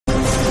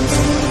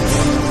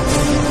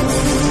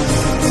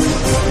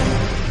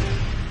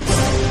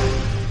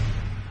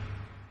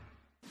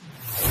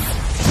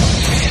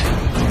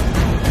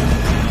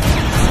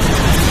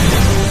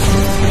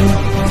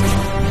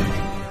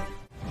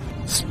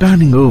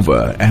Spanning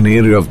over an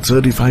area of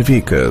 35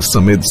 acres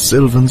amid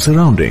sylvan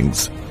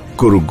surroundings,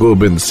 Guru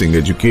Gobind Singh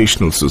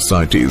Educational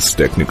Society's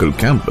technical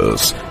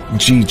campus,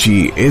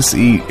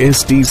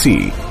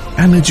 GGSESTC,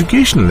 an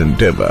educational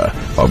endeavour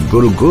of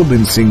Guru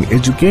Gobind Singh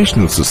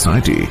Educational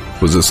Society,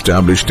 was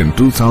established in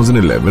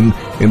 2011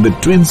 in the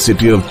twin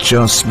city of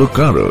Chas,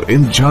 Bokaro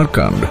in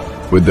Jharkhand,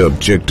 with the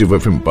objective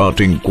of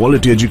imparting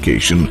quality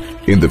education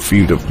in the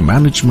field of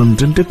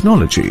management and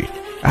technology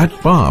at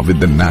par with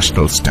the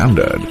national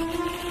standard.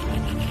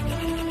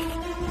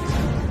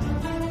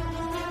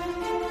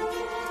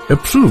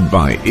 Approved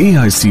by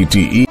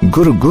AICTE,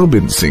 Guru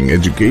Gobind Singh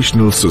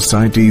Educational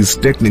Society's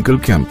technical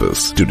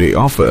campus today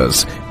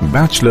offers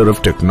Bachelor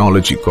of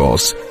Technology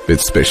course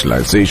with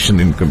specialization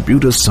in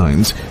computer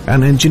science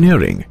and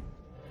engineering,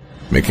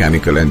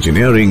 mechanical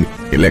engineering,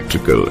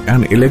 electrical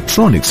and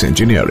electronics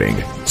engineering,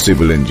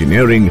 civil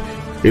engineering,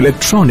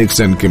 electronics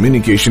and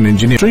communication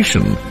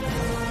engineering.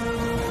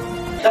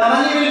 The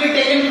money will be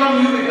taken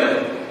from you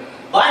people,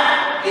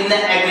 but in the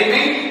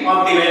agreement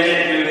of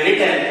development will be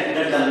written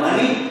that the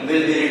money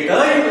will be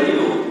returned to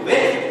you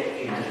with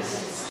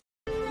interest.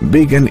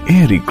 Big and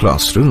airy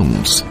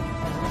classrooms,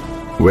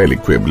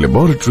 well-equipped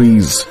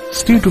laboratories,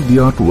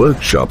 state-of-the-art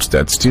workshops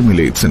that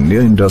stimulates a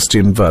near-industry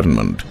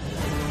environment,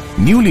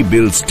 newly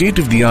built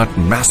state-of-the-art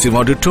massive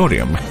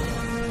auditorium,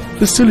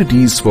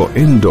 facilities for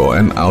indoor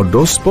and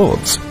outdoor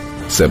sports,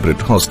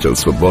 separate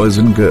hostels for boys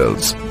and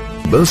girls,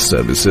 bus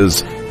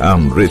services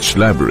and rich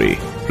library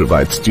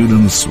provide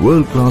students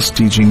world-class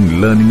teaching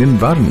learning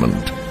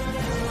environment.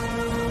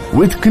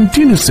 With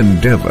continuous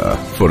endeavour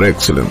for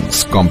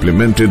excellence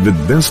complemented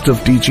with best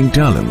of teaching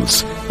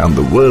talents and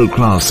the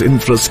world-class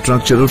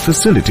infrastructural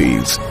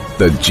facilities,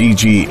 the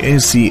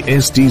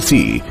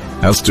GGSESTC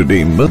has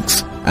today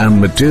books and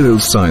material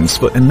science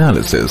for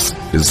analysis,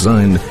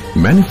 design,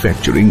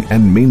 manufacturing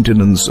and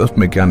maintenance of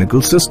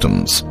mechanical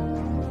systems.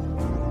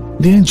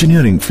 The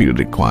engineering field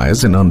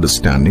requires an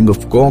understanding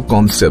of core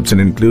concepts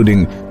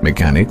including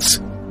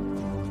mechanics,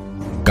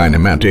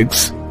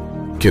 kinematics,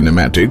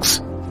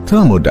 kinematics,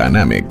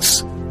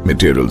 thermodynamics,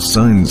 material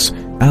science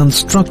and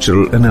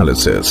structural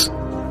analysis.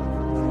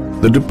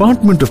 The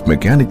Department of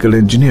Mechanical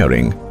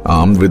Engineering,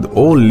 armed with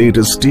all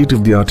latest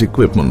state-of-the-art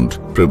equipment,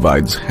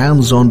 provides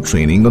hands-on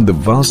training on the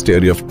vast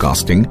area of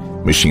casting,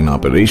 machine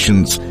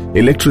operations,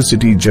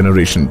 electricity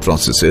generation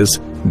processes,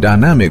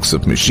 dynamics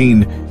of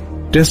machine,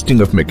 testing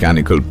of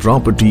mechanical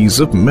properties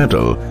of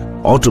metal,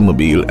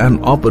 automobile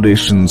and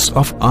operations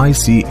of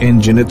IC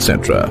engine,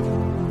 etc.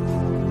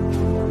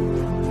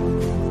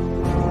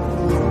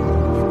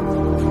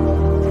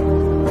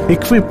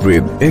 Equipped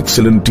with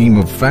excellent team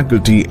of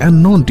faculty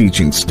and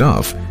non-teaching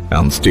staff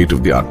and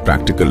state-of-the-art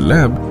practical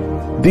lab,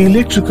 the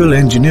Electrical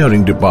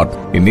Engineering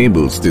Department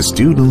enables the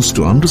students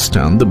to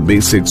understand the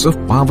basics of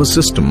power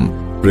system,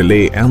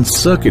 relay and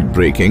circuit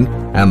breaking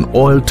and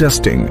oil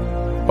testing,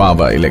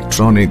 power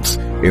electronics,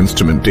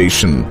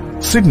 instrumentation,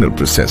 signal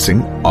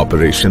processing,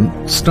 operation,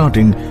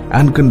 starting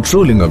and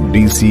controlling of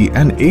DC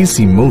and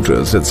AC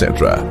motors,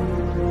 etc.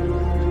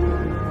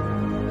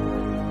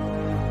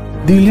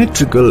 The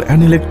Electrical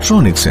and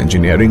Electronics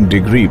Engineering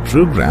degree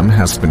program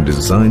has been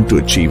designed to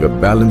achieve a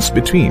balance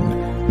between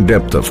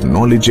depth of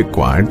knowledge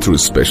acquired through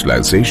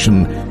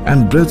specialization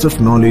and breadth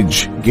of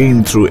knowledge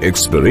gained through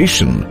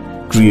exploration,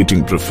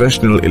 creating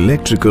professional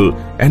electrical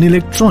and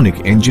electronic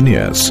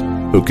engineers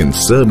who can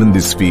serve in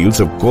these fields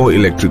of core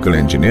electrical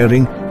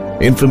engineering,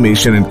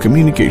 information and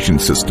communication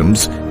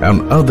systems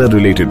and other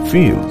related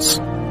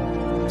fields.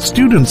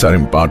 Students are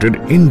imparted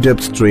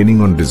in-depth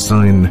training on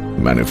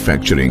design,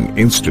 manufacturing,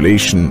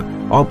 installation,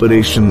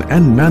 operation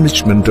and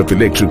management of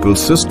electrical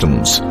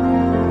systems.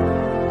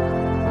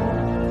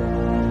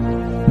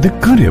 The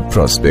career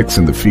prospects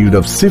in the field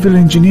of civil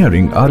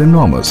engineering are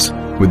enormous,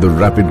 with the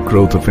rapid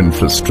growth of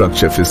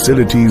infrastructure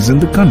facilities in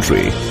the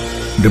country.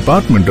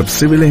 Department of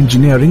Civil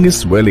Engineering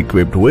is well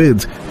equipped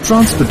with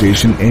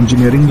Transportation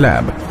Engineering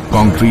Lab,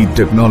 Concrete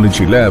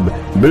Technology Lab,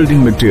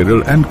 Building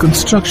Material and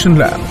Construction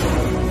Lab,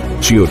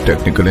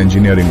 Geotechnical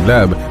Engineering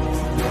Lab,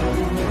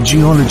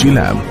 Geology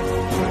Lab,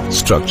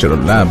 Structural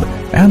Lab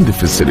and the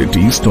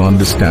facilities to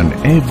understand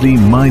every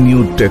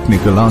minute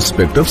technical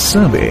aspect of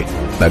survey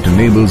that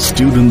enables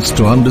students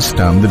to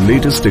understand the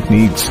latest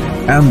techniques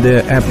and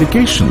their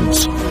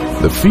applications.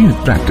 The field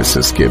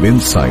practices give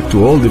insight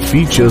to all the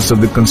features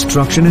of the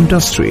construction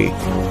industry.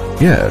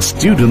 Here,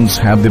 students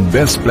have the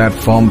best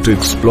platform to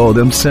explore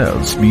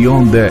themselves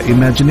beyond their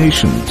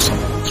imaginations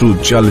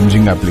through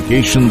challenging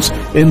applications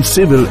in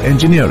civil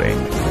engineering.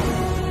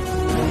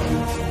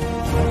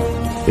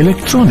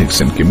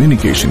 Electronics and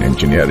communication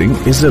engineering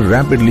is a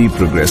rapidly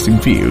progressing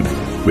field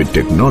with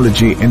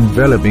technology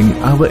enveloping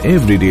our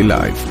everyday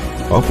life.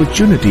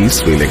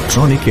 Opportunities for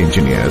electronic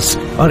engineers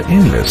are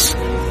endless.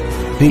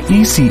 The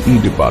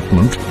ECE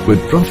department,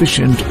 with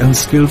proficient and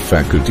skilled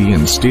faculty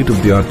and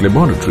state-of-the-art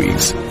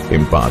laboratories,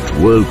 impart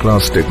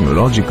world-class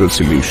technological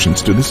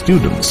solutions to the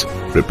students,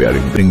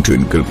 preparing them to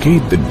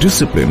inculcate the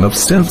discipline of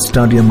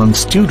self-study among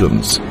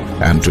students.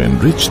 And to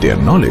enrich their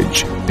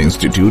knowledge, the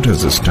institute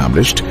has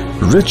established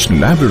rich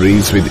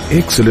libraries with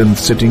excellent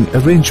sitting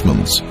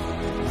arrangements.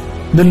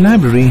 The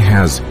library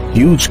has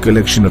huge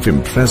collection of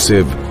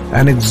impressive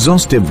and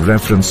exhaustive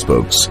reference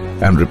books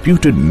and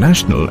reputed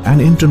national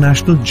and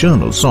international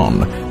journals on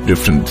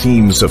different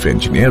themes of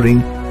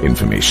engineering,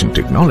 information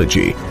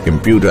technology,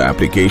 computer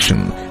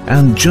application,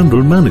 and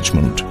general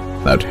management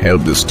that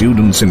help the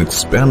students in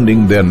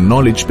expanding their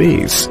knowledge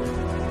base.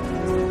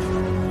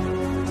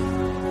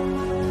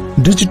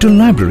 Digital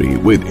library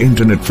with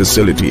internet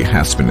facility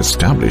has been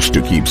established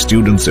to keep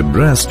students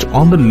abreast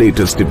on the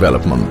latest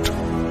development.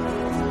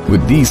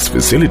 With these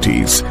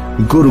facilities,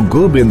 Guru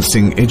Gobind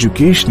Singh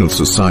Educational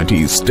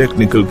Society's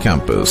technical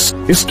campus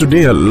is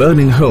today a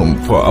learning home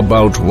for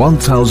about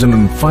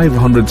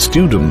 1,500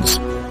 students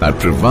that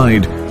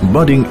provide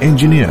budding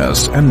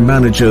engineers and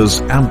managers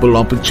ample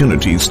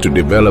opportunities to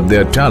develop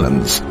their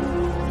talents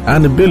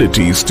and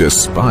abilities to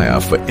aspire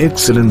for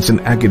excellence in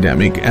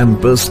academic and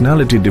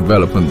personality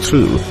development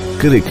through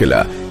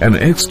curricular and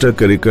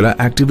extracurricular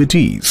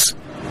activities.